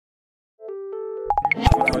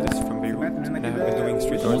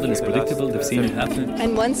More than is predictable, they've seen it happen.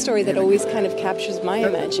 And one story that always kind of captures my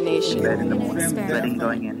imagination. In the morning, letting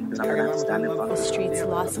going in, because I'm going to have to stand in front The of streets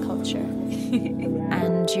lost culture.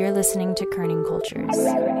 And you're listening to Kerning Cultures.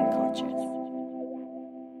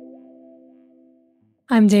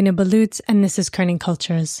 I'm Dana Balut, and this is Kerning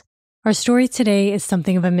Cultures. Our story today is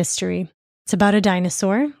something of a mystery. It's about a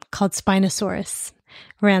dinosaur called Spinosaurus.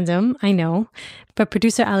 Random, I know, but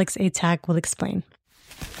producer Alex Atack will explain.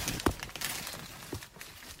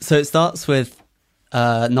 So it starts with,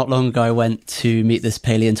 not long ago I went to meet this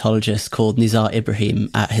paleontologist called Nizar Ibrahim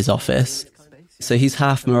at his office. So he's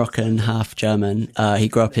half Moroccan, half German. He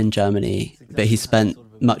grew up in Germany, but he spent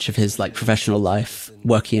much of his professional life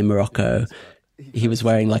working in Morocco. He was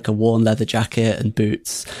wearing a worn leather jacket and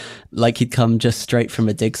boots, like he'd come just straight from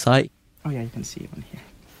a dig site. Oh yeah, you can see one here.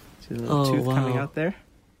 See the little tooth coming out there?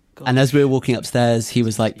 And as we were walking upstairs, he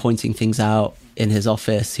was pointing things out in his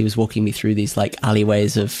office. He was walking me through these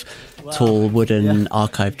alleyways of tall wooden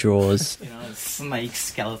archive drawers. Snake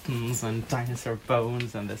skeletons and dinosaur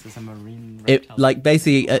bones, and this is a marine reptile.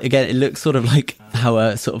 Basically, again, it looks sort of like how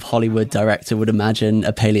a sort of Hollywood director would imagine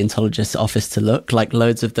a paleontologist's office to look,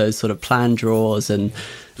 loads of those sort of plan drawers and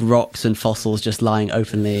rocks and fossils just lying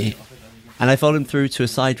openly. And I followed him through to a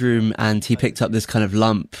side room, and he picked up this kind of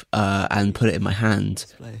lump and put it in my hand.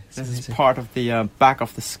 This is part of the back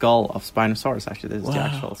of the skull of Spinosaurus, actually. This is the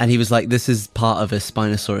actual. And he was like, this is part of a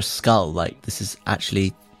Spinosaurus skull. This is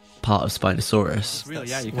actually part of Spinosaurus. Real,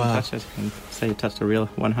 yeah, you can touch it. You can say you touched a real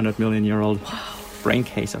 100 million year old brain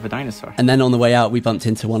case of a dinosaur. And then on the way out, we bumped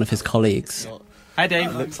into one of his colleagues. Hi, Dave.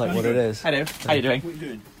 It looks like what it is. Hi, Dave. How you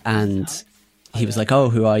doing? And he was like, oh,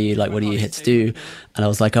 who are you? What are you here to do? And I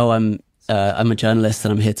was like, oh, I'm a journalist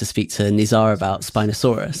and I'm here to speak to Nizar about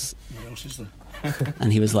Spinosaurus. What else is there?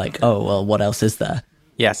 And he was like, oh, well, what else is there?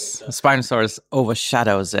 Yes, Spinosaurus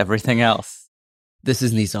overshadows everything else. This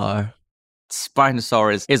is Nizar.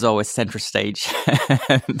 Spinosaurus is always center stage.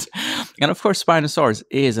 and of course, Spinosaurus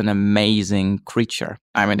is an amazing creature.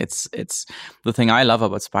 I mean, it's the thing I love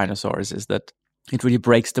about Spinosaurus is that it really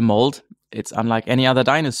breaks the mold. It's unlike any other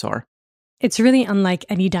dinosaur. It's really unlike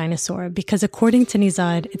any dinosaur because according to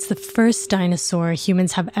Nizar, it's the first dinosaur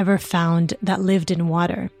humans have ever found that lived in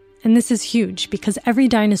water. And this is huge because every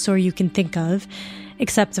dinosaur you can think of,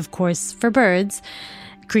 except of course for birds,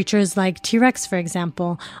 creatures like T-Rex, for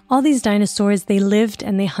example, all these dinosaurs, they lived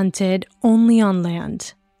and they hunted only on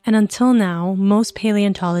land. And until now, most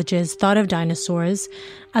paleontologists thought of dinosaurs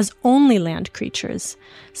as only land creatures.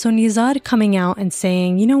 So Nizar coming out and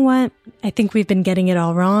saying, you know what, I think we've been getting it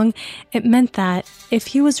all wrong, it meant that if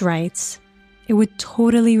he was right, it would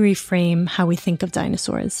totally reframe how we think of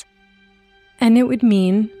dinosaurs. And it would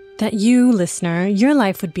mean that you, listener, your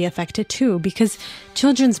life would be affected too, because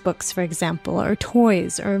children's books, for example, or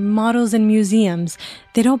toys, or models in museums,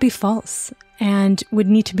 they'd all be false and would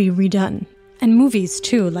need to be redone. And movies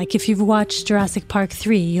too, like if you've watched Jurassic Park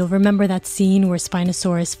 3, you'll remember that scene where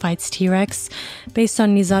Spinosaurus fights T-Rex. Based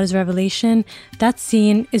on Nizar's revelation, that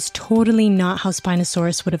scene is totally not how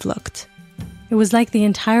Spinosaurus would have looked. It was like the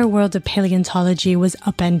entire world of paleontology was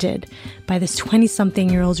upended by this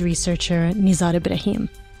 20-something-year-old researcher, Nizar Ibrahim.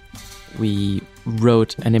 We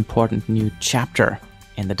wrote an important new chapter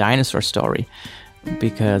in the dinosaur story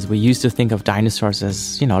because we used to think of dinosaurs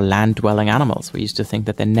as, land-dwelling animals. We used to think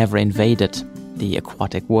that they never invaded the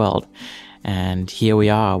aquatic world. And here we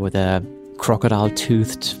are with a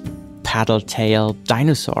crocodile-toothed, paddle-tail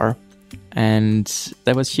dinosaur. And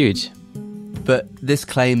that was huge. But this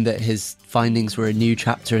claim that his findings were a new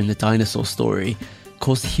chapter in the dinosaur story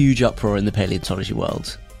caused huge uproar in the paleontology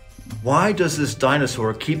world. Why does this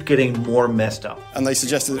dinosaur keep getting more messed up? And they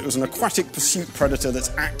suggested it was an aquatic pursuit predator that's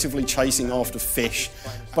actively chasing after fish.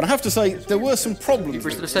 But I have to say, there were some problems.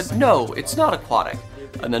 People said, no, it's not aquatic.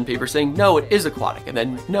 And then people are saying, no, it is aquatic. And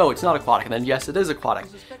then, no, it's not aquatic. And then, yes, it is aquatic.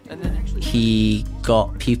 And then he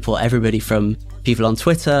got everybody from people on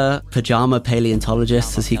Twitter, pajama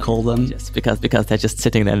paleontologists, as he called them. Just because they're just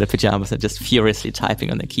sitting there in their pajamas and just furiously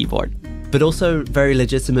typing on their keyboard. But also very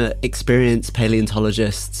legitimate, experienced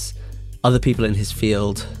paleontologists, other people in his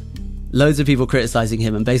field. Loads of people criticizing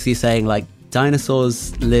him and basically saying,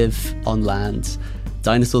 dinosaurs live on land.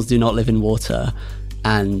 Dinosaurs do not live in water.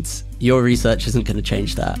 And your research isn't going to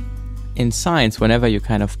change that. In science, whenever you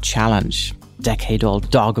kind of challenge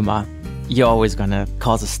decade-old dogma, you're always going to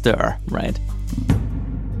cause a stir, right?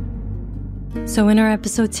 So in our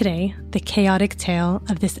episode today, the chaotic tale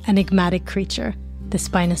of this enigmatic creature, the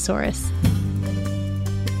Spinosaurus.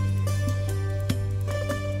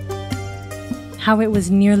 how it was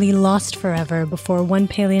nearly lost forever before one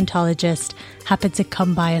paleontologist happened to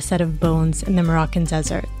come by a set of bones in the Moroccan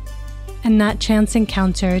desert. And that chance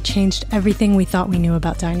encounter changed everything we thought we knew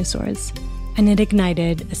about dinosaurs. And it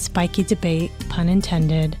ignited a spiky debate, pun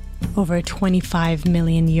intended, over a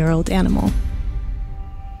 25-million-year-old animal.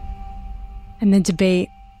 And the debate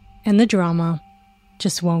and the drama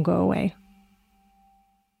just won't go away.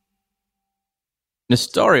 The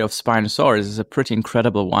story of Spinosaurus is a pretty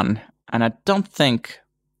incredible one, and I don't think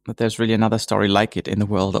that there's really another story like it in the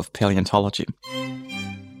world of paleontology.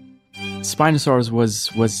 Spinosaurus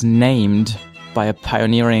was named by a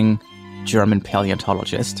pioneering German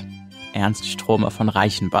paleontologist, Ernst Stromer von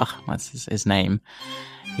Reichenbach, that's his name.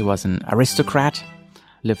 He was an aristocrat,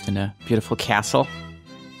 lived in a beautiful castle,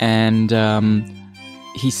 and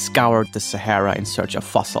he scoured the Sahara in search of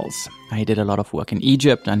fossils. He did a lot of work in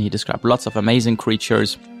Egypt, and he described lots of amazing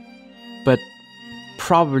creatures. But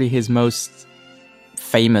probably his most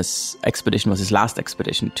famous expedition was his last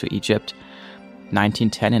expedition to Egypt,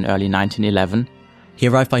 1910 and early 1911. He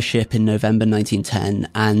arrived by ship in November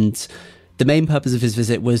 1910, and the main purpose of his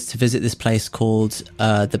visit was to visit this place called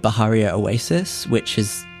the Baharia Oasis, which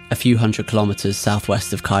is a few hundred kilometers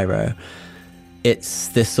southwest of Cairo. It's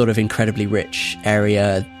this sort of incredibly rich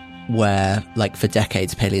area where, like, for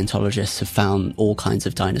decades, paleontologists have found all kinds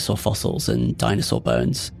of dinosaur fossils and dinosaur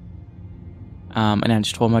bones. And then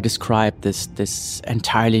Stromer described this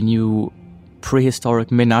entirely new prehistoric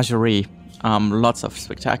menagerie. Lots of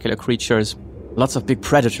spectacular creatures, lots of big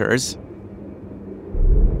predators.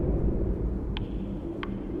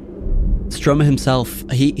 Stromer himself,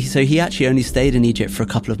 he actually only stayed in Egypt for a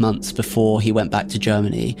couple of months before he went back to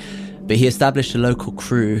Germany. But he established a local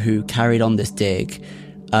crew who carried on this dig.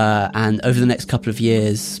 And over the next couple of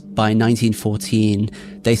years, by 1914,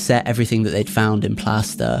 they set everything that they'd found in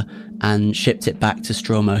plaster and shipped it back to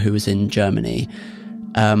Stromer, who was in Germany.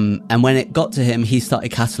 And when it got to him, he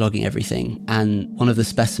started cataloguing everything. And one of the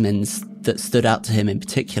specimens that stood out to him in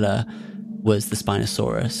particular was the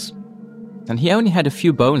Spinosaurus. And he only had a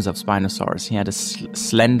few bones of Spinosaurus. He had a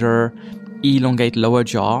slender, elongate lower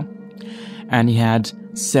jaw, and he had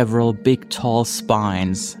several big, tall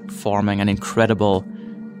spines forming an incredible,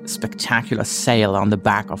 spectacular sail on the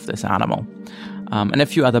back of this animal, and a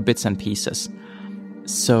few other bits and pieces.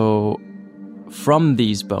 So from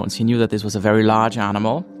these bones, he knew that this was a very large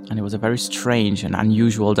animal, and it was a very strange and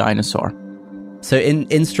unusual dinosaur. So in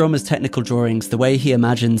Stromer's technical drawings, the way he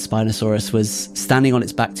imagined Spinosaurus was standing on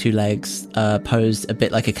its back two legs, posed a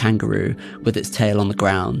bit like a kangaroo with its tail on the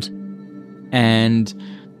ground. And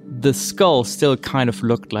the skull still kind of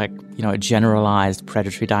looked like, a generalized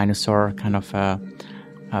predatory dinosaur, kind of a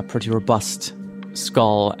pretty robust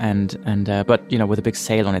skull, but with a big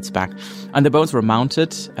sail on its back. And the bones were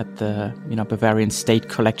mounted at the Bavarian State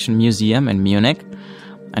Collection Museum in Munich,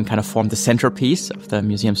 and kind of formed the centerpiece of the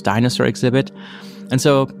museum's dinosaur exhibit. And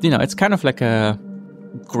so, it's kind of like a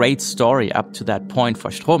great story up to that point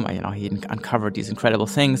for Stromer. He uncovered these incredible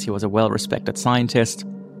things. He was a well-respected scientist.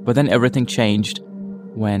 But then everything changed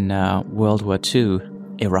when World War II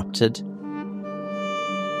erupted.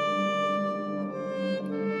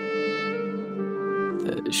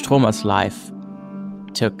 Stromer's life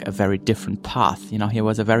took a very different path. He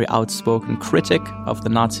was a very outspoken critic of the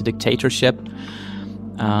Nazi dictatorship.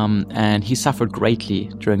 And he suffered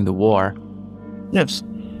greatly during the war. Yes.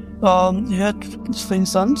 He had 3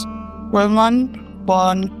 sons. Roman,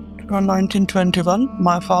 born in 1921.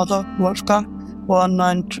 My father, Wolfgang, born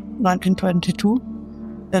 1922.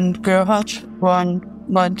 And Gerhard, born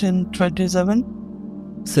 1927.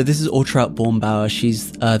 So this is Ortraut Bornbauer.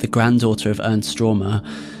 She's the granddaughter of Ernst Stromer.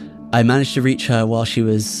 I managed to reach her while she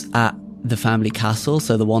was at the family castle,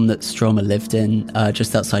 so the one that Stromer lived in,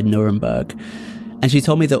 just outside Nuremberg. And she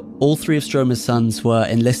told me that all 3 of Stromer's sons were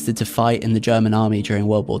enlisted to fight in the German army during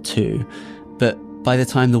World War II. But by the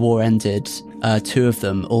time the war ended, 2 of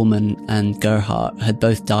them, Ullmann and Gerhard, had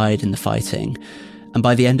both died in the fighting. And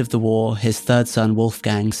by the end of the war, his 3rd son,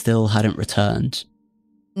 Wolfgang, still hadn't returned.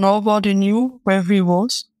 Nobody knew where he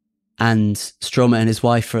was. And Stromer and his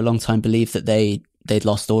wife for a long time believed that they'd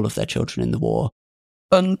lost all of their children in the war.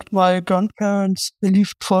 And my grandparents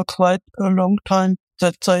believed for quite a long time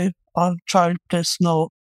that they are childless now.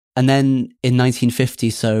 And then in 1950,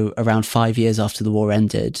 so around 5 years after the war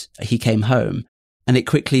ended, he came home. And it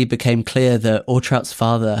quickly became clear that Ortraut's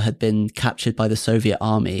father had been captured by the Soviet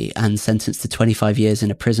army and sentenced to 25 years in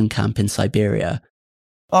a prison camp in Siberia.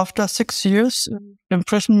 After 6 years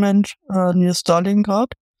imprisonment near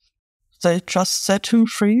Stalingrad, they just set him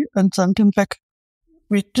free and sent him back.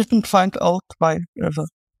 We didn't find out why ever.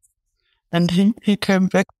 And he came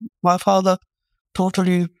back, my father,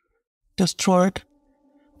 totally destroyed.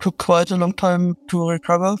 Took quite a long time to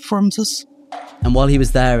recover from this. And while he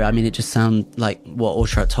was there, I mean, it just sounded like what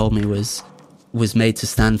Ortrud told me was made to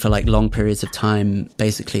stand for like long periods of time,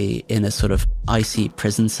 basically in a sort of icy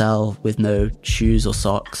prison cell with no shoes or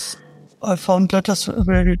socks. I found letters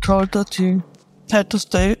where he told that he had to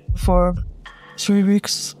stay for 3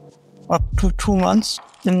 weeks up to 2 months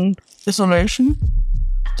in isolation,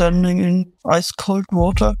 standing in ice-cold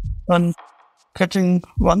water and getting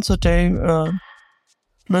once a day a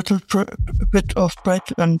little bit of bread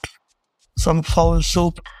and some foul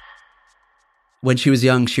soup. When she was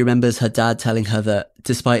young, she remembers her dad telling her that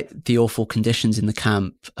despite the awful conditions in the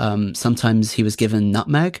camp, sometimes he was given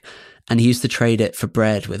nutmeg and he used to trade it for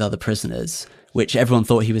bread with other prisoners, which everyone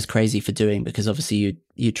thought he was crazy for doing because obviously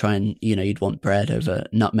you'd try and, you'd want bread over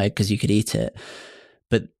nutmeg because you could eat it.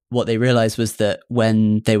 But what they realized was that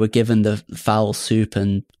when they were given the foul soup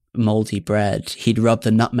and moldy bread, he'd rub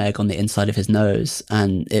the nutmeg on the inside of his nose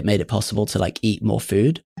and it made it possible to like eat more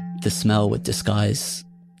food. The smell would disguise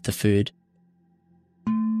the food.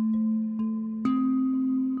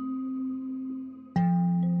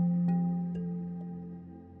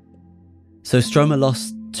 So Stromer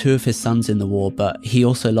lost 2 of his sons in the war, but he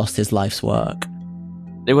also lost his life's work.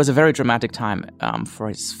 It was a very dramatic time for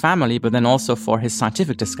his family, but then also for his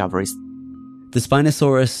scientific discoveries. The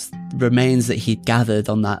Spinosaurus remains that he'd gathered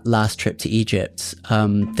on that last trip to Egypt,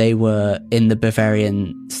 they were in the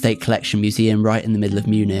Bavarian State Collection Museum right in the middle of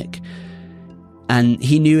Munich. And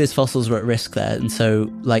he knew his fossils were at risk there. And so,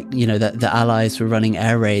 the Allies were running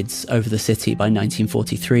air raids over the city by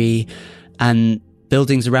 1943. And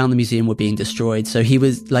buildings around the museum were being destroyed. So he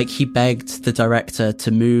begged the director to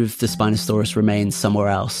move the Spinosaurus remains somewhere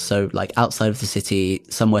else. So outside of the city,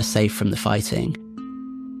 somewhere safe from the fighting.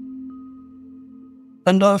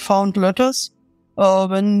 And I found letters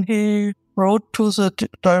when he wrote to the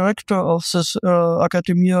director of this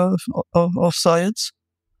Academia of Science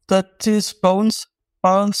that these bones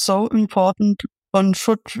are so important and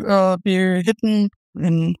should be hidden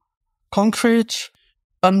in concrete.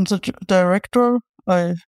 And the director,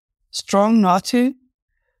 a strong Nazi,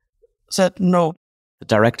 said no. The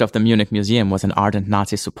director of the Munich Museum was an ardent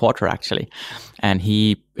Nazi supporter, actually. And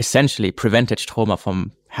he essentially prevented Stromer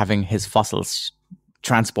from having his fossils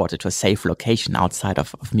transported to a safe location outside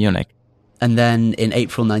of Munich. And then in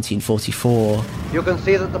April 1944... You can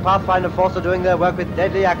see that the Pathfinder Force are doing their work with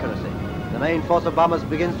deadly accuracy. The main force of bombers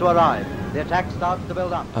begins to arrive. The attack starts to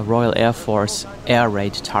build up. A Royal Air Force air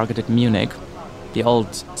raid targeted Munich. The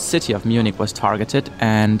old city of Munich was targeted,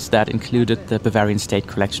 and that included the Bavarian State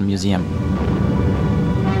Collection Museum.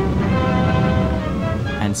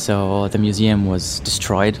 And so the museum was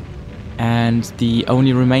destroyed, and the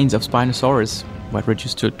only remains of Spinosaurus were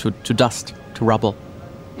reduced to dust, to rubble.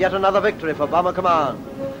 Yet another victory for Bomber Command.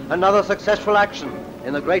 Another successful action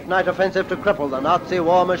in the great night offensive to cripple the Nazi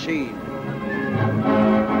war machine.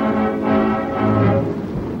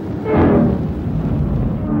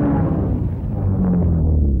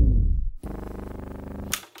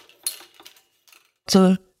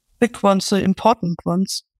 The big ones, the important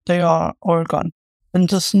ones, they are all gone. And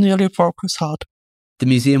this nearly broke his heart. The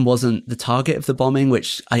museum wasn't the target of the bombing,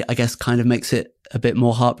 which I guess kind of makes it a bit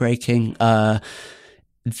more heartbreaking.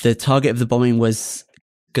 The target of the bombing was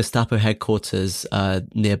Gestapo headquarters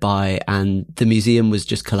nearby, and the museum was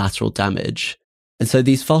just collateral damage. And so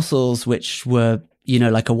these fossils, which were,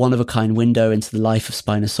 like a one-of-a-kind window into the life of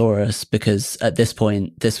Spinosaurus, because at this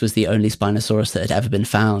point, this was the only Spinosaurus that had ever been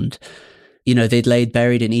found. They'd laid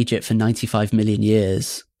buried in Egypt for 95 million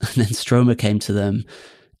years, and then Stromer came to them,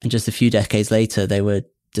 and just a few decades later, they were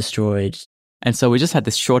destroyed. And so we just had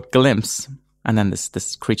this short glimpse, and then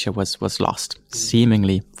this creature was lost,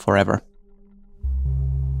 seemingly forever.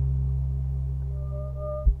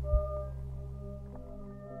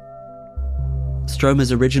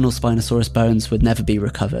 Stromer's original Spinosaurus bones would never be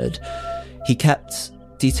recovered. He kept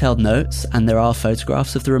detailed notes, and there are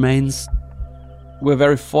photographs of the remains. We're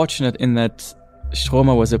very fortunate in that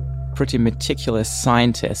Stromer was a pretty meticulous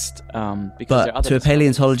scientist. But to a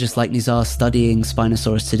paleontologist like Nizar studying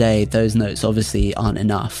Spinosaurus today, those notes obviously aren't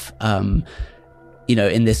enough. In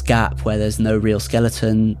this gap where there's no real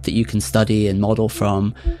skeleton that you can study and model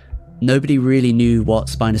from, nobody really knew what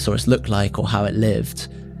Spinosaurus looked like or how it lived.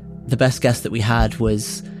 The best guess that we had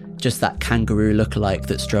was just that kangaroo lookalike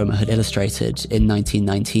that Stromer had illustrated in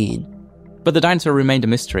 1919. But the dinosaur remained a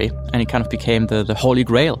mystery, and it kind of became the holy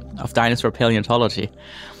grail of dinosaur paleontology.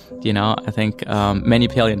 I think many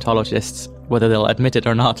paleontologists, whether they'll admit it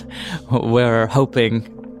or not, were hoping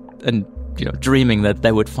and dreaming that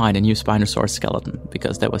they would find a new Spinosaurus skeleton,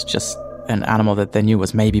 because there was just an animal that they knew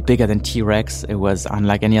was maybe bigger than T-Rex. It was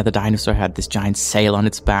unlike any other dinosaur, had this giant sail on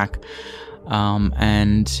its back.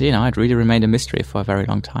 And, you know, it really remained a mystery for a very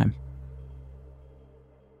long time.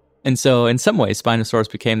 And so in some ways,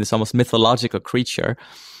 Spinosaurus became this almost mythological creature,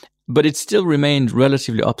 but it still remained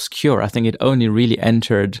relatively obscure. I think it only really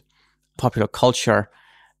entered popular culture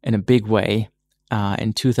in a big way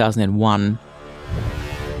in 2001.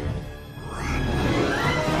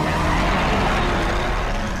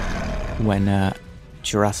 When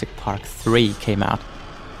Jurassic Park 3 came out.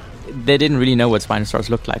 They didn't really know what Spinosaurus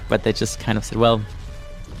looked like, but they just kind of said, well,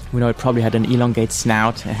 we know it probably had an elongate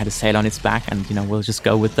snout, it had a sail on its back, and, you know, we'll just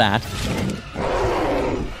go with that.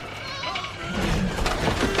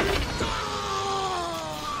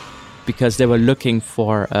 Because they were looking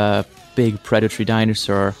for a big predatory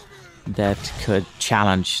dinosaur that could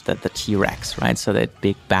challenge the T-Rex, right? So that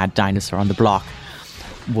big bad dinosaur on the block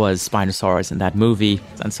was Spinosaurus in that movie.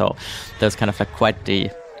 And so that was kind of like quite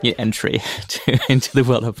the entry into the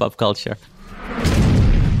world of pop culture.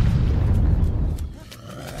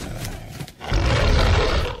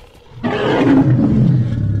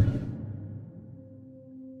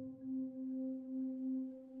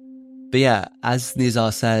 But yeah, as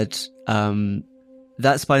Nizar said,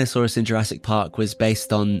 that Spinosaurus in Jurassic Park was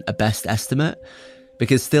based on a best estimate,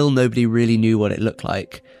 because still nobody really knew what it looked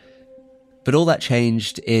like. But all that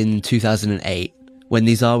changed in 2008, when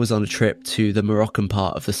Nizar was on a trip to the Moroccan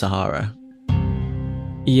part of the Sahara.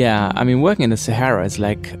 Yeah, I mean, working in the Sahara is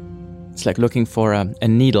like, it's like looking for a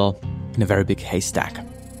needle in a very big haystack.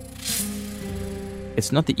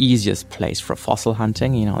 It's not the easiest place for fossil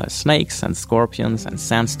hunting. You know, there's snakes and scorpions and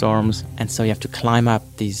sandstorms, and so you have to climb up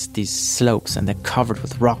these slopes, and they're covered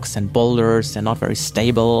with rocks and boulders. They're not very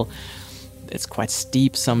stable. It's quite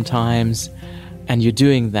steep sometimes, and you're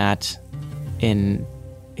doing that in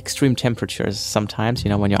extreme temperatures sometimes. You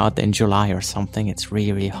know, when you're out there in July or something, it's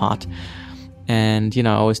really, really hot. And, you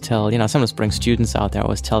know, I always tell, you know, sometimes bring students out there, I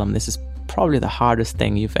always tell them this is probably the hardest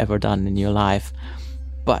thing you've ever done in your life.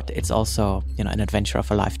 But it's also, you know, an adventure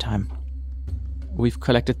of a lifetime. We've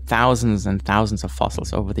collected thousands and thousands of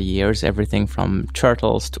fossils over the years, everything from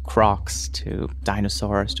turtles to crocs to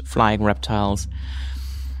dinosaurs to flying reptiles,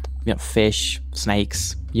 you know, fish,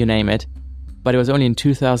 snakes, you name it. But it was only in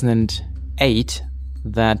 2008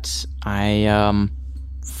 that I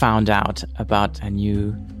found out about a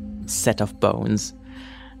new set of bones.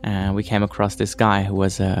 We came across this guy who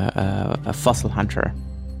was a fossil hunter.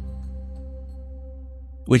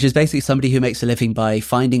 Which is basically somebody who makes a living by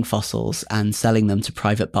finding fossils and selling them to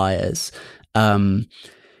private buyers.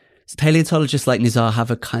 Paleontologists like Nizar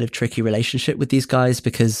have a kind of tricky relationship with these guys,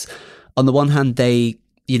 because on the one hand, they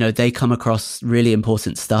come across really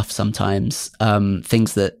important stuff sometimes,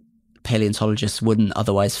 things that paleontologists wouldn't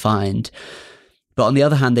otherwise find. But on the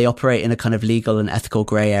other hand, they operate in a kind of legal and ethical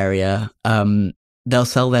grey area. They'll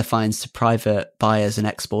sell their finds to private buyers and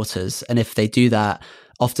exporters. And if they do that,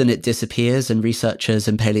 often it disappears, and researchers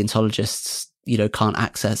and paleontologists, you know, can't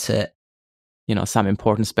access it. You know, some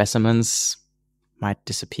important specimens might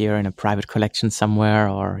disappear in a private collection somewhere,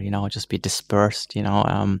 or, you know, just be dispersed, you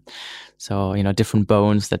know. So, you know, different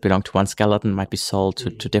bones that belong to one skeleton might be sold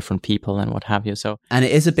to different people and what have you. So, and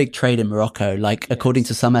it is a big trade in Morocco. Like, according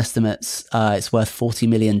to some estimates, it's worth $40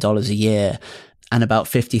 million a year, and about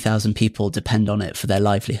 50,000 people depend on it for their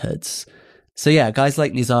livelihoods. So yeah, guys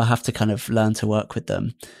like Nizar have to kind of learn to work with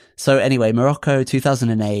them. So anyway, Morocco,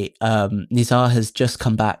 2008, Nizar has just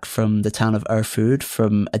come back from the town of Erfoud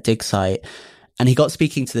from a dig site, and he got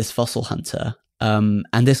speaking to this fossil hunter.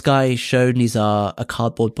 And this guy showed Nizar a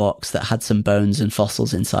cardboard box that had some bones and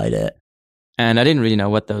fossils inside it. And I didn't really know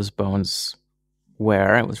what those bones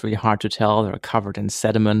were. It was really hard to tell. They were covered in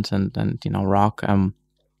sediment and you know, rock.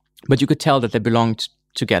 But you could tell that they belonged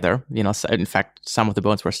together. You know, in fact, some of the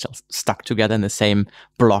bones were still stuck together in the same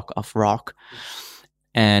block of rock.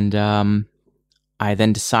 And I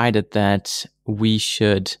then decided that we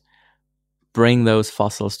should bring those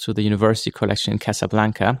fossils to the university collection in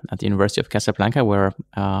Casablanca, at the University of Casablanca, where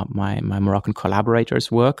my Moroccan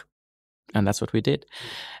collaborators work. And that's what we did.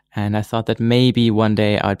 And I thought that maybe one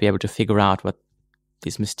day I'd be able to figure out what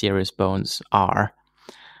these mysterious bones are.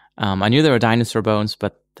 I knew they were dinosaur bones,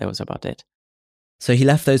 but that was about it. So he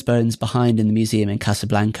left those bones behind in the museum in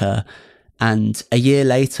Casablanca. And a year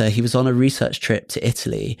later, he was on a research trip to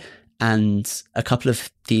Italy. And a couple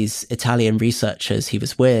of these Italian researchers he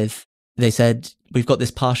was with, they said, we've got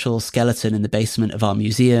this partial skeleton in the basement of our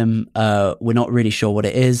museum. We're not really sure what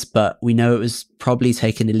it is, but we know it was probably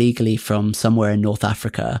taken illegally from somewhere in North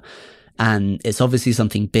Africa. And it's obviously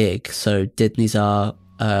something big. So did Nizar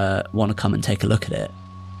want to come and take a look at it?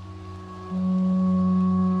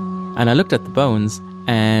 And I looked at the bones,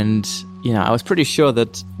 and, I was pretty sure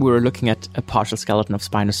that we were looking at a partial skeleton of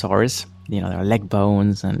Spinosaurus. There are leg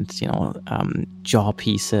bones and, jaw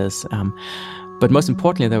pieces. But most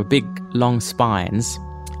importantly, there were big, long spines.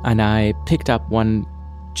 And I picked up one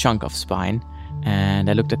chunk of spine, and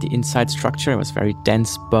I looked at the inside structure. It was very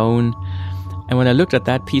dense bone. And when I looked at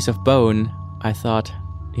that piece of bone, I thought,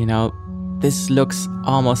 this looks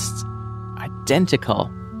almost identical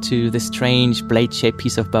to the strange blade-shaped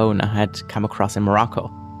piece of bone I had come across in Morocco.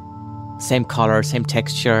 Same color, same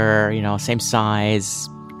texture, same size.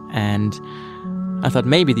 And I thought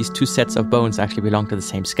maybe these two sets of bones actually belong to the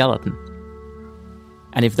same skeleton.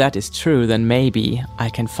 And if that is true, then maybe I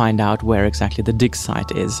can find out where exactly the dig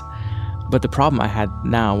site is. But the problem I had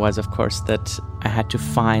now was, of course, that I had to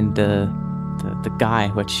find the guy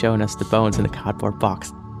who had shown us the bones in the cardboard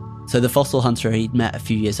box. So the fossil hunter he'd met a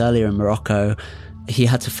few years earlier in Morocco, he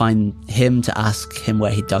had to find him to ask him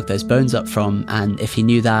where he dug those bones up from, and if he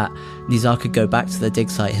knew that, Nizar could go back to the dig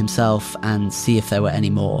site himself and see if there were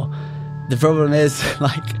any more. The problem is,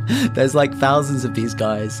 there's thousands of these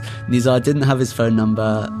guys. Nizar didn't have his phone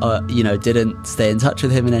number, or, didn't stay in touch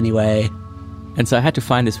with him in any way. And so I had to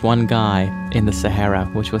find this one guy in the Sahara,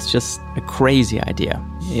 which was just a crazy idea.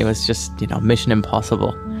 It was just, mission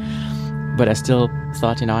impossible. But I still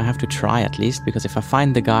thought, I have to try at least, because if I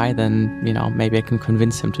find the guy, then, maybe I can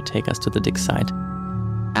convince him to take us to the dig site.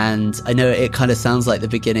 And I know it kind of sounds like the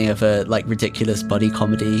beginning of a ridiculous buddy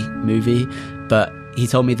comedy movie, but he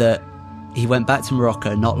told me that he went back to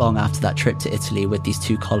Morocco not long after that trip to Italy with these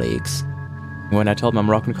two colleagues. When I told my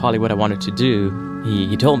Moroccan colleague what I wanted to do,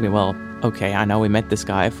 he told me, well, okay, I know we met this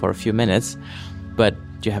guy for a few minutes, but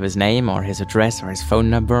do you have his name or his address or his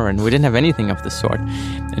phone number? And we didn't have anything of the sort.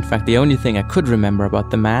 In fact, the only thing I could remember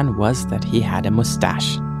about the man was that he had a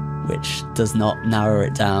mustache. Which does not narrow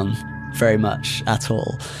it down very much at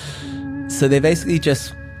all. So they basically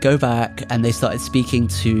just go back and they started speaking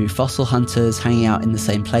to fossil hunters hanging out in the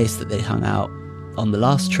same place that they hung out on the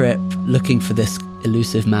last trip, looking for this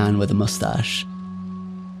elusive man with a mustache.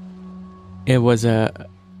 It was a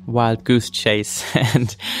wild goose chase,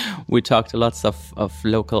 and we talked to lots of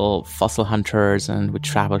local fossil hunters, and we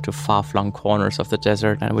traveled to far-flung corners of the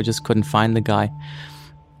desert, and we just couldn't find the guy.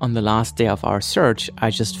 On the last day of our search, I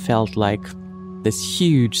just felt like this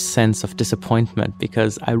huge sense of disappointment,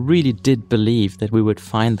 because I really did believe that we would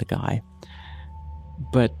find the guy.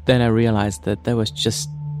 But then I realized that there was just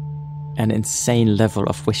an insane level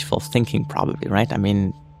of wishful thinking, probably, right? I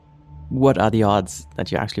mean, what are the odds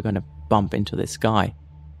that you're actually going to bump into this guy?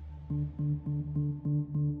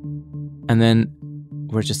 And then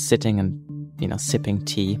we're just sitting and, sipping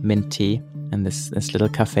tea, mint tea, in this little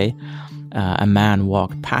cafe. A man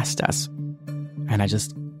walked past us, and I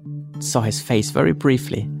just saw his face very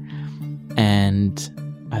briefly. And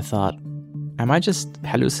I thought, am I just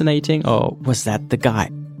hallucinating, or was that the guy?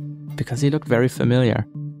 Because he looked very familiar.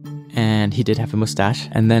 And he did have a mustache.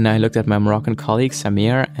 And then I looked at my Moroccan colleague,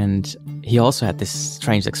 Samir, and he also had this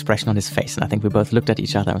strange expression on his face. And I think we both looked at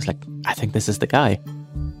each other and was like, I think this is the guy.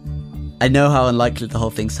 I know how unlikely the whole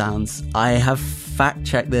thing sounds. I have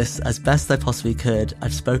fact-checked this as best I possibly could.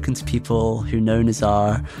 I've spoken to people who know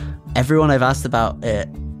Nizar. Everyone I've asked about it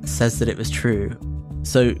says that it was true.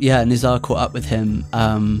 So yeah, Nizar caught up with him,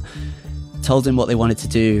 told him what they wanted to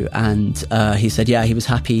do, and he said, yeah, he was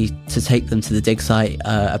happy to take them to the dig site.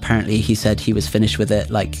 Apparently, he said he was finished with it,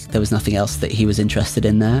 there was nothing else that he was interested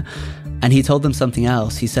in there. And he told them something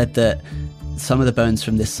else. He said that some of the bones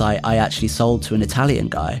from this site I actually sold to an Italian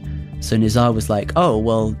guy. So Nizar was like, oh,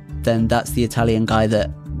 well, then that's the Italian guy that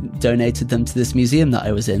donated them to this museum that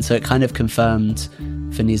I was in. So it kind of confirmed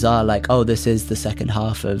for Nizar, oh, this is the second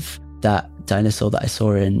half of that dinosaur that I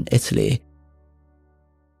saw in Italy.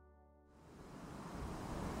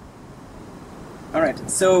 All right,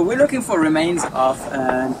 so we're looking for remains of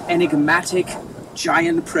an enigmatic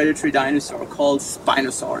giant predatory dinosaur called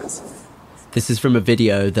Spinosaurus. This is from a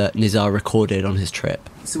video that Nizar recorded on his trip.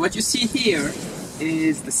 So what you see here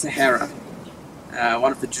is the Sahara,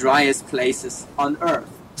 one of the driest places on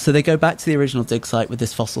Earth. So they go back to the original dig site with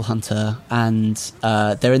this fossil hunter, and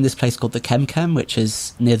they're in this place called the Kemkem, which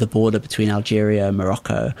is near the border between Algeria and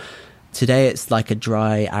Morocco. Today it's like a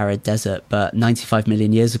dry, arid desert, but 95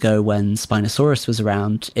 million years ago when Spinosaurus was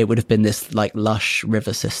around, it would have been this lush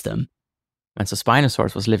river system. And so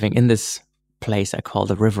Spinosaurus was living in this place I call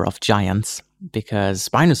the River of Giants, because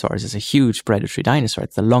Spinosaurus is a huge predatory dinosaur.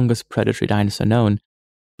 It's the longest predatory dinosaur known,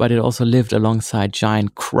 but it also lived alongside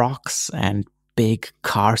giant crocs and big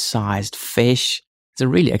car-sized fish. It's a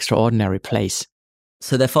really extraordinary place.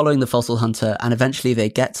 So they're following the fossil hunter, and eventually they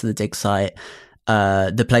get to the dig site.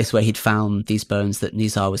 the place where he'd found these bones that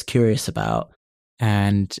Nizar was curious about.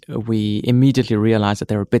 And we immediately realized that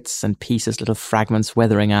there were bits and pieces, little fragments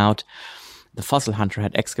weathering out. The fossil hunter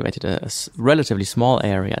had excavated a relatively small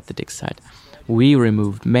area at the dig site. We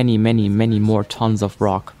removed many, many, many more tons of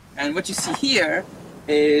rock. And what you see here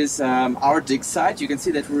is our dig site. You can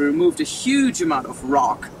see that we removed a huge amount of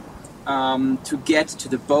rock to get to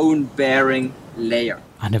the bone-bearing layer.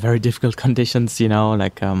 Under very difficult conditions,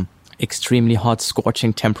 like extremely hot,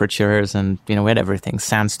 scorching temperatures, and, we had everything,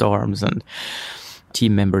 sandstorms and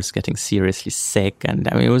team members getting seriously sick. And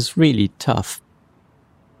it was really tough.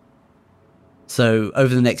 So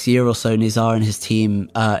over the next year or so, Nizar and his team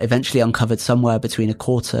eventually uncovered somewhere between a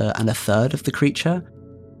quarter and a third of the creature.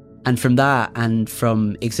 And from that, and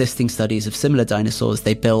from existing studies of similar dinosaurs,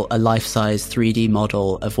 they built a life-size 3D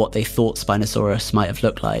model of what they thought Spinosaurus might have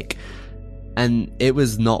looked like. And it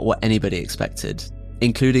was not what anybody expected,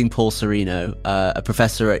 including Paul Sereno, a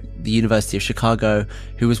professor at the University of Chicago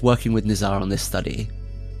who was working with Nizar on this study.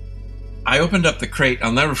 I opened up the crate.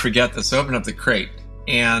 I'll never forget this. I opened up the crate,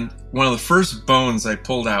 and one of the first bones I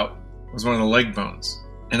pulled out was one of the leg bones.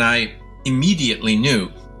 And I immediately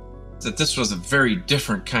knew that this was a very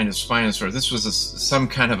different kind of Spinosaurus. This was some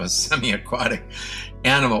kind of a semi-aquatic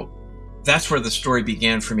animal. That's where the story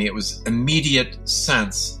began for me. It was immediate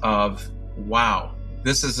sense of, wow,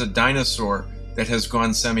 this is a dinosaur that has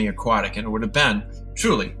gone semi-aquatic, and it would have been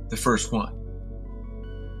truly the first one.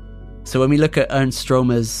 So when we look at Ernst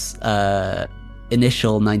Stromer's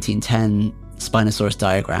initial 1910 Spinosaurus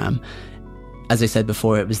diagram, as I said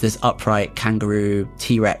before, it was this upright kangaroo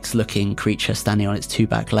T-Rex looking creature standing on its two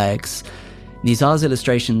back legs. Nizar's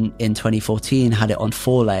illustration in 2014 had it on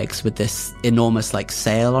four legs with this enormous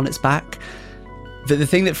sail on its back. But the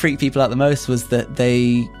thing that freaked people out the most was that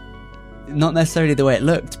not necessarily the way it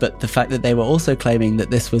looked, but the fact that they were also claiming that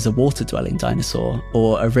this was a water-dwelling dinosaur,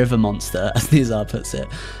 or a river monster, as Nizar puts it,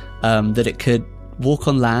 that it could walk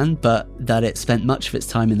on land, but that it spent much of its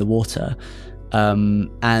time in the water.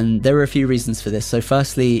 And there were a few reasons for this. So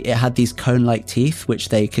firstly, it had these cone-like teeth, which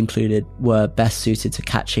they concluded were best suited to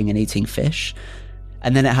catching and eating fish.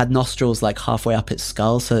 And then it had nostrils halfway up its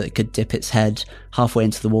skull, so that it could dip its head halfway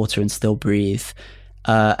into the water and still breathe.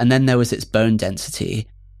 And then there was its bone density.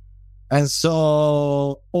 And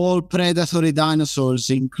so all predatory dinosaurs,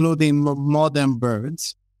 including modern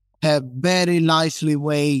birds, have very lightly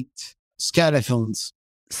weight skeletons.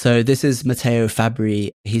 So this is Matteo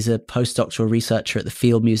Fabbri. He's a postdoctoral researcher at the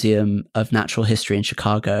Field Museum of Natural History in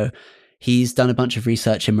Chicago. He's done a bunch of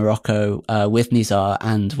research in Morocco with Nizar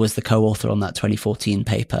and was the co-author on that 2014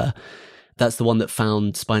 paper. That's the one that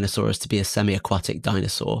found Spinosaurus to be a semi-aquatic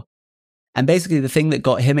dinosaur. And basically the thing that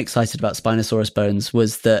got him excited about Spinosaurus bones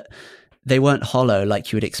was that they weren't hollow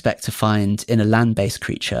like you would expect to find in a land-based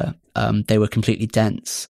creature. They were completely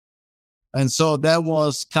dense. And so that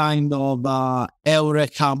was kind of a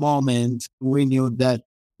eureka moment. We knew that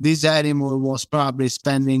this animal was probably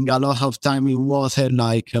spending a lot of time in water,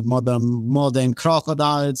 like modern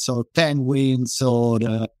crocodiles or penguins or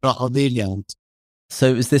crocodilians. So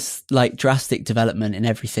it was this drastic development in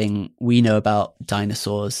everything we know about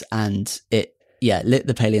dinosaurs, and it lit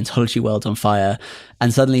the paleontology world on fire,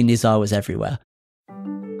 and suddenly Nizar was everywhere.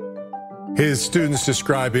 His students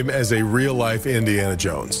describe him as a real-life Indiana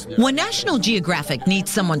Jones. When National Geographic needs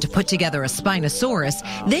someone to put together a Spinosaurus,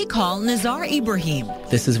 they call Nizar Ibrahim.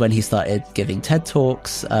 This is when he started giving TED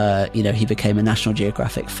Talks. He became a National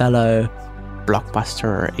Geographic Fellow.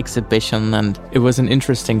 Blockbuster exhibition, and it was an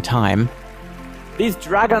interesting time. These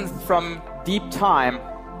dragons from deep time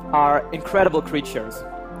are incredible creatures.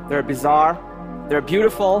 They're bizarre, they're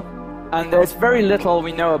beautiful, and there's very little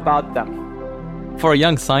we know about them. For a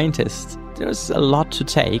young scientist, there's a lot to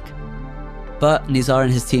take. But Nizar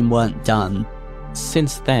and his team weren't done.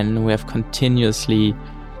 Since then, we have continuously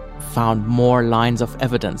found more lines of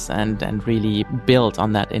evidence and really built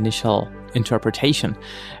on that initial interpretation.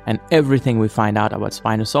 And everything we find out about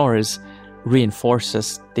Spinosaurus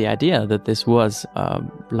reinforces the idea that this was a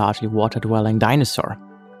largely water-dwelling dinosaur.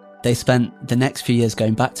 They spent the next few years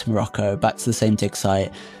going back to Morocco, back to the same dig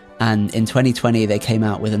site, and in 2020 they came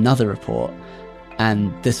out with another report.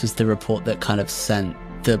 And this was the report that kind of sent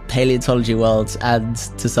the paleontology world, and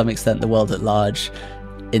to some extent the world at large,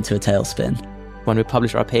 into a tailspin. When we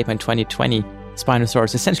published our paper in 2020,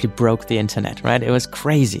 Spinosaurus essentially broke the internet, right? It was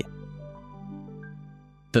crazy.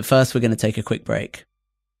 But first, we're going to take a quick break.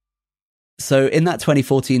 So in that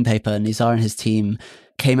 2014 paper, Nizar and his team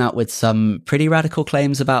came out with some pretty radical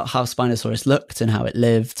claims about how Spinosaurus looked and how it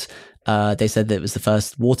lived. They said that it was the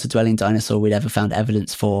first water-dwelling dinosaur we'd ever found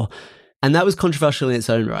evidence for. And that was controversial in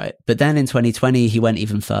its own right. But then in 2020, he went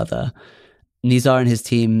even further. Nizar and his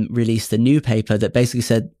team released a new paper that basically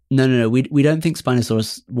said, no, we don't think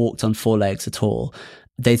Spinosaurus walked on four legs at all.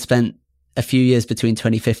 They'd spent a few years between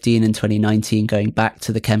 2015 and 2019 going back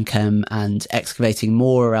to the Kemkem and excavating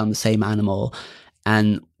more around the same animal.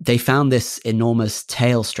 And they found this enormous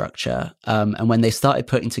tail structure. And when they started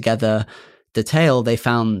putting together the tail, they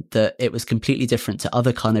found that it was completely different to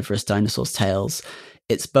other carnivorous dinosaurs' tails.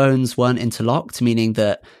 Its bones weren't interlocked, meaning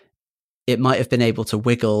that it might have been able to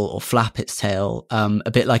wiggle or flap its tail,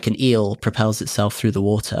 a bit like an eel propels itself through the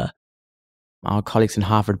water. Our colleagues in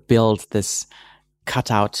Harvard built this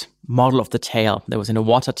cutout model of the tail that was in a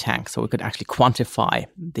water tank, so we could actually quantify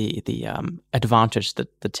the advantage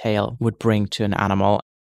that the tail would bring to an animal.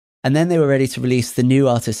 And then they were ready to release the new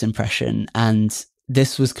artist's impression, and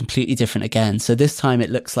this was completely different again. So this time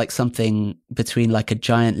it looks like something between like a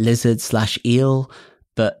giant lizard/eel,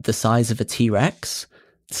 but the size of a T-Rex.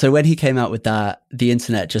 So when he came out with that, the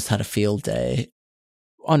internet just had a field day.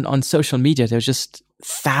 On social media, there were just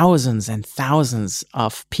thousands and thousands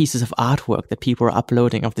of pieces of artwork that people were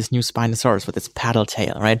uploading of this new Spinosaurus with its paddle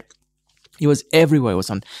tail, right? It was everywhere. It was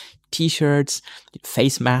on T-shirts,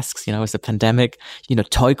 face masks, it was a pandemic.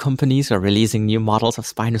 Toy companies are releasing new models of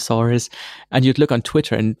Spinosaurus. And you'd look on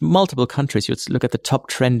Twitter in multiple countries, you'd look at the top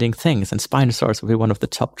trending things, and Spinosaurus would be one of the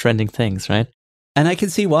top trending things, right? And I can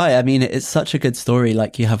see why. I mean, it's such a good story.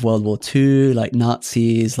 Like, you have World War II, like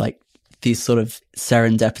Nazis, like these sort of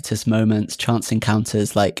serendipitous moments, chance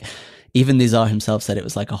encounters. Like, even Nizar himself said it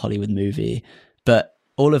was like a Hollywood movie. But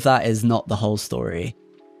all of that is not the whole story.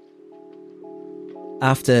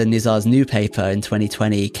 After Nizar's new paper in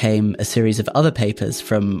 2020 came a series of other papers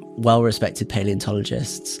from well-respected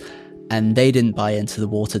paleontologists, and they didn't buy into the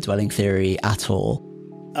water-dwelling theory at all.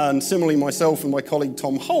 And similarly, myself and my colleague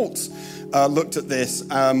Tom Holtz looked at this,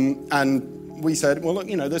 and we said, well, look,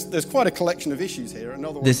 there's quite a collection of issues here.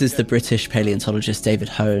 This is the British paleontologist David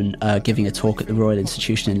Hone giving a talk at the Royal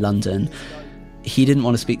Institution in London. He didn't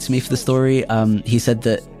want to speak to me for the story. He said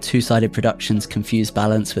that two-sided productions confuse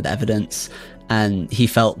balance with evidence, and he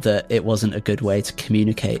felt that it wasn't a good way to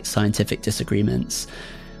communicate scientific disagreements.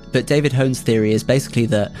 But David Hone's theory is basically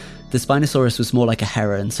that the Spinosaurus was more like a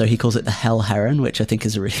heron, so he calls it the hell heron, which I think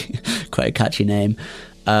is a really quite a catchy name,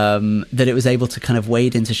 that it was able to kind of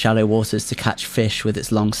wade into shallow waters to catch fish with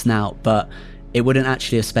its long snout, but it wouldn't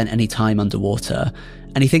actually have spent any time underwater.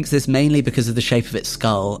 And he thinks this mainly because of the shape of its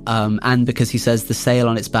skull, and because he says the sail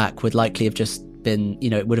on its back would likely have just been,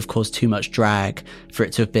 it would have caused too much drag for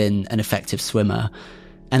it to have been an effective swimmer.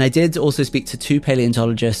 And I did also speak to two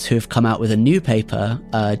paleontologists who have come out with a new paper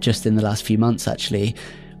just in the last few months, actually,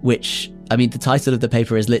 which, the title of the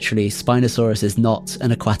paper is literally Spinosaurus is not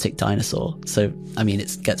an aquatic dinosaur. So,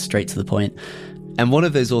 it gets straight to the point. And one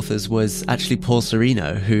of those authors was actually Paul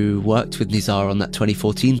Sereno, who worked with Nizar on that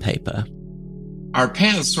 2014 paper. Our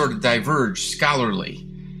paths sort of diverged scholarly.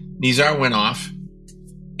 Nizar went off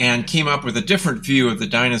and came up with a different view of the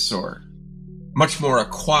dinosaur, much more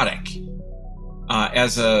aquatic,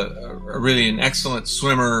 as really an excellent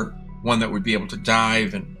swimmer, one that would be able to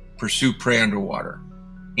dive and pursue prey underwater.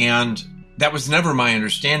 And that was never my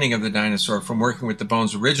understanding of the dinosaur from working with the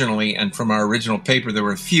bones originally, and from our original paper. There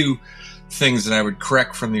were a few things that I would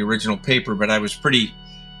correct from the original paper, but I was pretty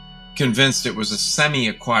convinced it was a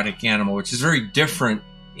semi-aquatic animal, which is very different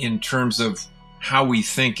in terms of how we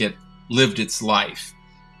think it lived its life.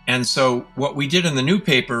 And so what we did in the new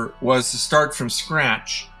paper was to start from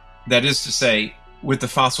scratch, that is to say, with the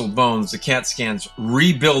fossil bones, the CAT scans,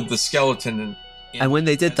 rebuild the skeleton. And when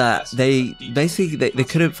they did that, they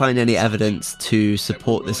couldn't find any evidence to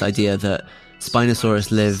support this idea that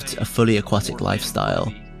Spinosaurus lived a fully aquatic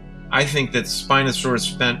lifestyle. I think that Spinosaurus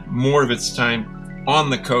spent more of its time on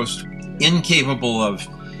the coast, incapable of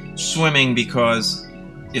swimming because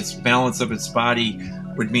its balance of its body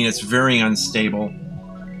would mean it's very unstable.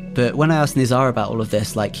 But when I asked Nizar about all of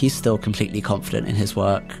this, he's still completely confident in his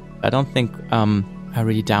work. I don't think I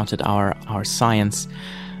really doubted our science.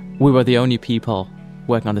 We were the only people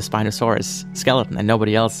working on the Spinosaurus skeleton, and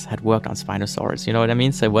nobody else had worked on Spinosaurus, you know what I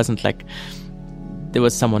mean? So it wasn't like there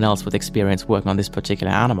was someone else with experience working on this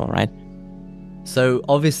particular animal, right? So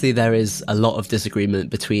obviously there is a lot of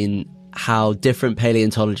disagreement between how different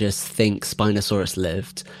paleontologists think Spinosaurus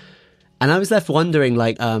lived. And I was left wondering,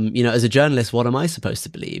 as a journalist, what am I supposed to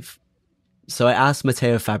believe? So I asked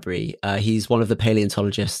Matteo Fabbri. He's one of the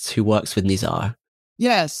paleontologists who works with Nizar.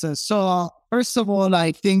 Yes, so first of all,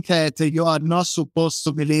 I think that you are not supposed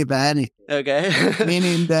to believe anything. Okay.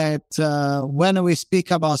 Meaning that when we speak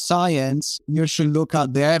about science, you should look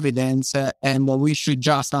at the evidence and we should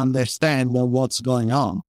just understand what's going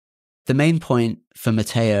on. The main point for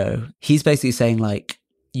Matteo, he's basically saying,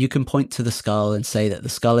 you can point to the skull and say that the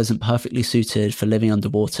skull isn't perfectly suited for living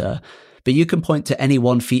underwater, but you can point to any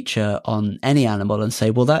one feature on any animal and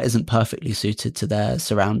say, well, that isn't perfectly suited to their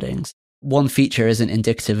surroundings. One feature isn't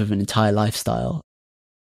indicative of an entire lifestyle.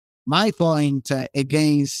 My point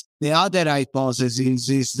against the other hypothesis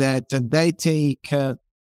is that they take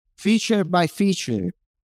feature by feature,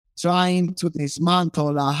 trying to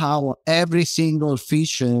dismantle how every single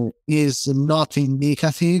feature is not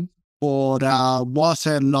indicative for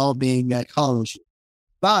water-loving ecology.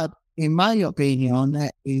 But in my opinion,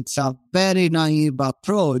 it's a very naive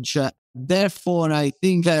approach. Therefore, I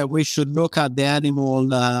think we should look at the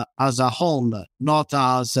animal as a whole, not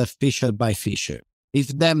as a feature by feature, if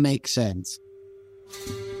that makes sense.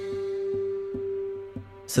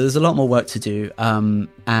 So there's a lot more work to do. And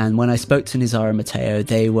when I spoke to Nizar and Matteo,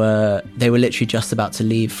 they were literally just about to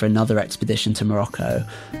leave for another expedition to Morocco,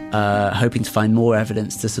 hoping to find more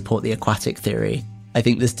evidence to support the aquatic theory. I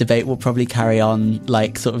think this debate will probably carry on,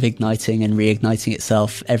 like sort of igniting and reigniting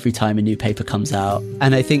itself every time a new paper comes out.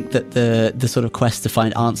 And I think that the sort of quest to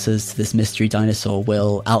find answers to this mystery dinosaur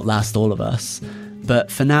will outlast all of us. But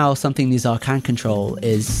for now, something Nizar can control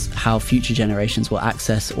is how future generations will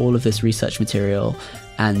access all of this research material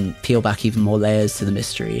and peel back even more layers to the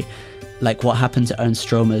mystery. Like what happened to Ernst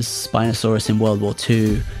Stromer's Spinosaurus in World War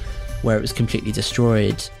II, where it was completely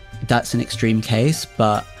destroyed. That's an extreme case,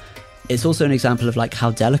 but it's also an example of like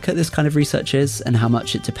how delicate this kind of research is and how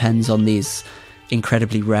much it depends on these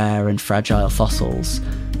incredibly rare and fragile fossils.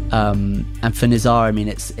 And for Nizar, I mean,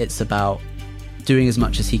 it's about doing as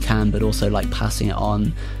much as he can, but also like passing it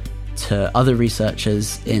on to other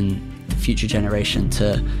researchers in the future generation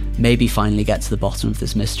to maybe finally get to the bottom of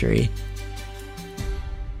this mystery.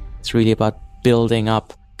 It's really about building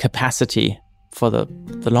up capacity for the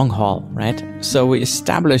long haul, right? So we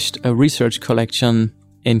established a research collection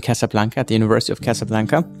in Casablanca, at the University of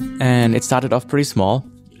Casablanca. And it started off pretty small,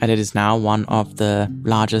 and it is now one of the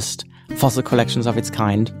largest fossil collections of its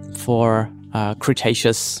kind for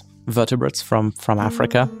Cretaceous vertebrates from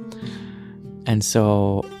Africa. And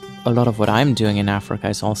so a lot of what I'm doing in Africa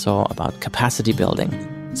is also about capacity building.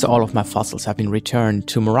 So all of my fossils have been returned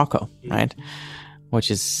to Morocco, right?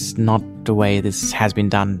 Which is not the way this has been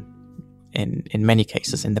done in many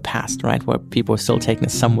cases in the past, right? Where people are still taking a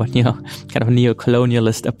somewhat, kind of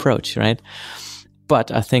neo-colonialist approach, right?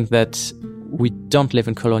 But I think that we don't live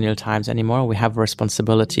in colonial times anymore. We have a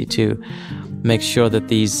responsibility to make sure that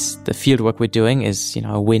the fieldwork we're doing is,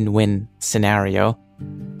 a win-win scenario.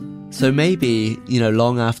 So maybe,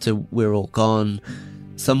 long after we're all gone,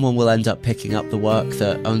 someone will end up picking up the work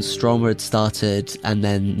that Ernst Stromer had started and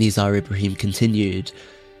then Nizar Ibrahim continued.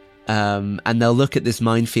 And they'll look at this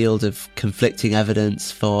minefield of conflicting evidence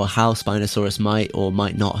for how Spinosaurus might or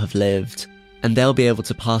might not have lived, and they'll be able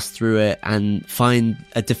to pass through it and find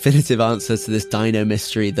a definitive answer to this dino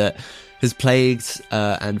mystery that has plagued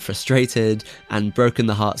and frustrated and broken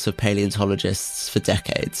the hearts of paleontologists for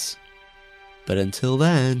decades. But until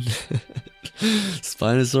then,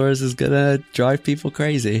 Spinosaurus is gonna drive people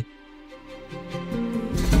crazy.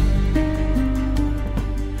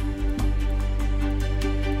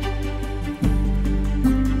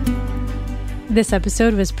 This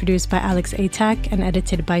episode was produced by Alex Atack and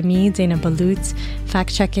edited by me, Dana Balut.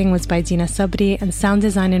 Fact-checking was by Dina Sabri and sound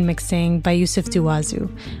design and mixing by Yusuf Duwazu.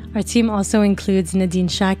 Our team also includes Nadine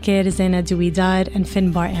Shakir, Zaina Duwidar, and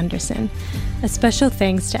Finbar Anderson. A special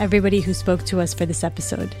thanks to everybody who spoke to us for this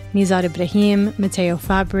episode. Nizar Ibrahim, Matteo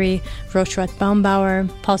Fabri, Rochrat Baumbauer,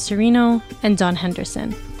 Paul Serino, and Don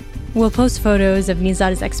Henderson. We'll post photos of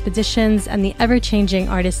Nizar's expeditions and the ever-changing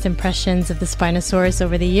artist impressions of the Spinosaurus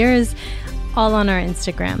over the years, all on our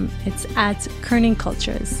Instagram. It's at Kerning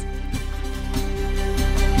Cultures.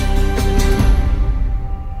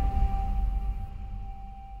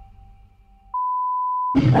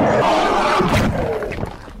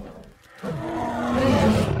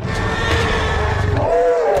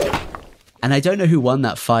 And I don't know who won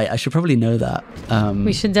that fight. I should probably know that.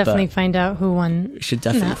 We should definitely find out who won. We should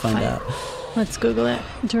definitely find out. Let's Google it.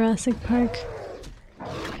 Jurassic Park.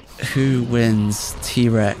 Who wins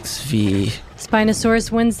T-Rex v...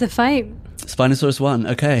 Spinosaurus wins the fight. Spinosaurus won.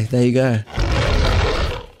 Okay, there you go.